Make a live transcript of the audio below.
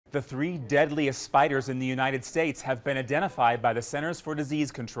The 3 deadliest spiders in the United States have been identified by the Centers for Disease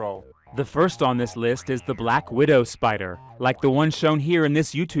Control. The first on this list is the black widow spider, like the one shown here in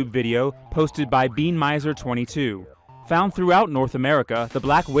this YouTube video posted by BeanMiser22. Found throughout North America, the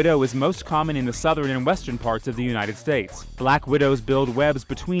black widow is most common in the southern and western parts of the United States. Black widows build webs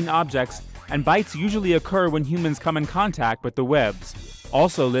between objects, and bites usually occur when humans come in contact with the webs.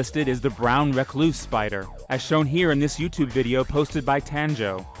 Also listed is the brown recluse spider, as shown here in this YouTube video posted by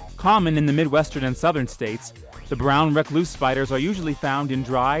Tanjo. Common in the Midwestern and southern states, the brown recluse spiders are usually found in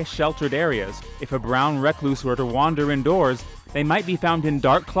dry, sheltered areas. If a brown recluse were to wander indoors, they might be found in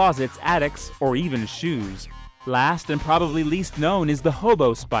dark closets, attics, or even shoes. Last and probably least known is the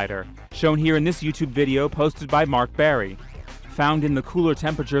hobo spider, shown here in this YouTube video posted by Mark Barry. Found in the cooler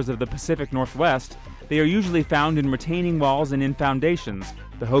temperatures of the Pacific Northwest, they are usually found in retaining walls and in foundations.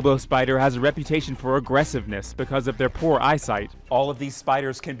 The hobo spider has a reputation for aggressiveness because of their poor eyesight. All of these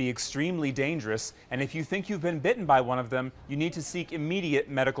spiders can be extremely dangerous, and if you think you've been bitten by one of them, you need to seek immediate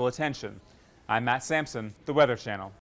medical attention. I'm Matt Sampson, the Weather Channel.